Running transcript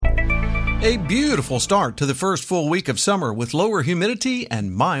A beautiful start to the first full week of summer with lower humidity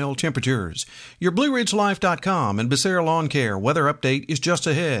and mild temperatures. Your BlueRidgeLife.com and Becerra Lawncare weather update is just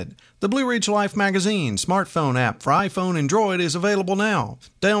ahead. The Blue Ridge Life magazine smartphone app for iPhone and Android is available now.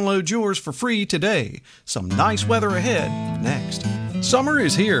 Download yours for free today. Some nice weather ahead next. Summer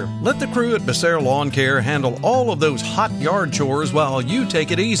is here. Let the crew at Becerra Lawncare handle all of those hot yard chores while you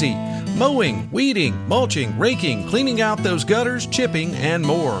take it easy. Mowing, weeding, mulching, raking, cleaning out those gutters, chipping, and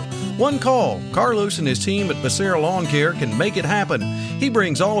more. One call. Carlos and his team at Becerra Lawncare can make it happen. He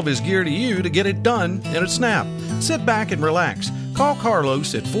brings all of his gear to you to get it done in a snap. Sit back and relax. Call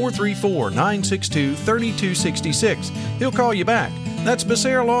Carlos at 434-962-3266. He'll call you back. That's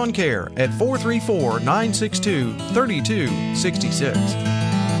Becerra Lawncare at 434-962-3266.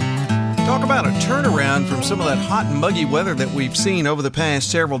 Talk about a turnaround from some of that hot and muggy weather that we've seen over the past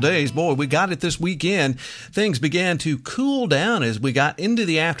several days. Boy, we got it this weekend. Things began to cool down as we got into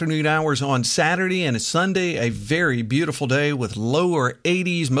the afternoon hours on Saturday and Sunday. A very beautiful day with lower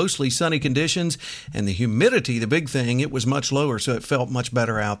 80s, mostly sunny conditions. And the humidity, the big thing, it was much lower, so it felt much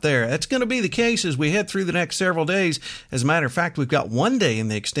better out there. That's going to be the case as we head through the next several days. As a matter of fact, we've got one day in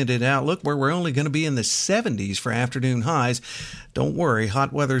the extended outlook where we're only going to be in the 70s for afternoon highs. Don't worry,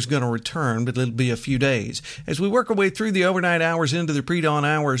 hot weather is going to return, but it'll be a few days. As we work our way through the overnight hours into the pre-dawn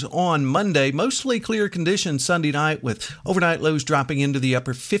hours on Monday, mostly clear conditions Sunday night with overnight lows dropping into the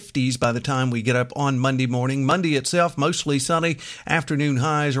upper 50s by the time we get up on Monday morning. Monday itself, mostly sunny. Afternoon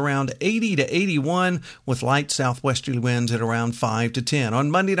highs around 80 to 81 with light southwesterly winds at around 5 to 10.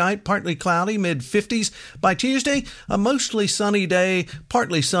 On Monday night, partly cloudy, mid-50s. By Tuesday, a mostly sunny day,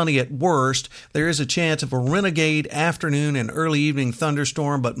 partly sunny at worst. There is a chance of a renegade afternoon and early evening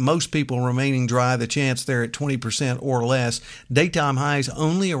thunderstorm, but most people remaining dry, the chance there at 20% or less. Daytime highs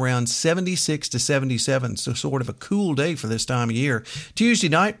only around 76 to 77, so sort of a cool day for this time of year. Tuesday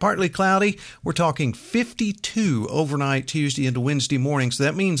night, partly cloudy. We're talking 52 overnight Tuesday into Wednesday morning, so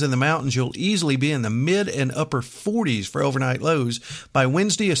that means in the mountains you'll easily be in the mid and upper 40s for overnight lows. By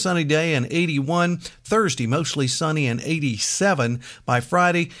Wednesday, a sunny day and 81. Thursday, mostly sunny and 87. By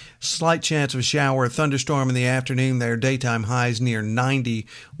Friday, slight chance of a shower or thunderstorm in the afternoon. Their daytime highs near 90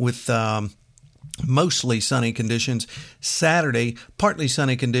 with mostly sunny conditions. Saturday, partly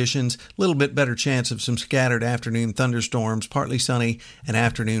sunny conditions, a little bit better chance of some scattered afternoon thunderstorms, partly sunny and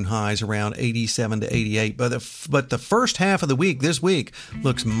afternoon highs around 87 to 88. But the first half of the week, this week,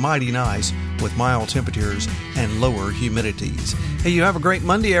 looks mighty nice with mild temperatures and lower humidities. Hey, you have a great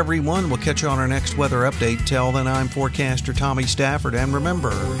Monday, everyone. We'll catch you on our next weather update. Till then, I'm forecaster Tommy Stafford, and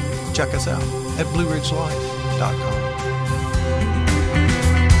remember, check us out at BlueRidgeLife.com.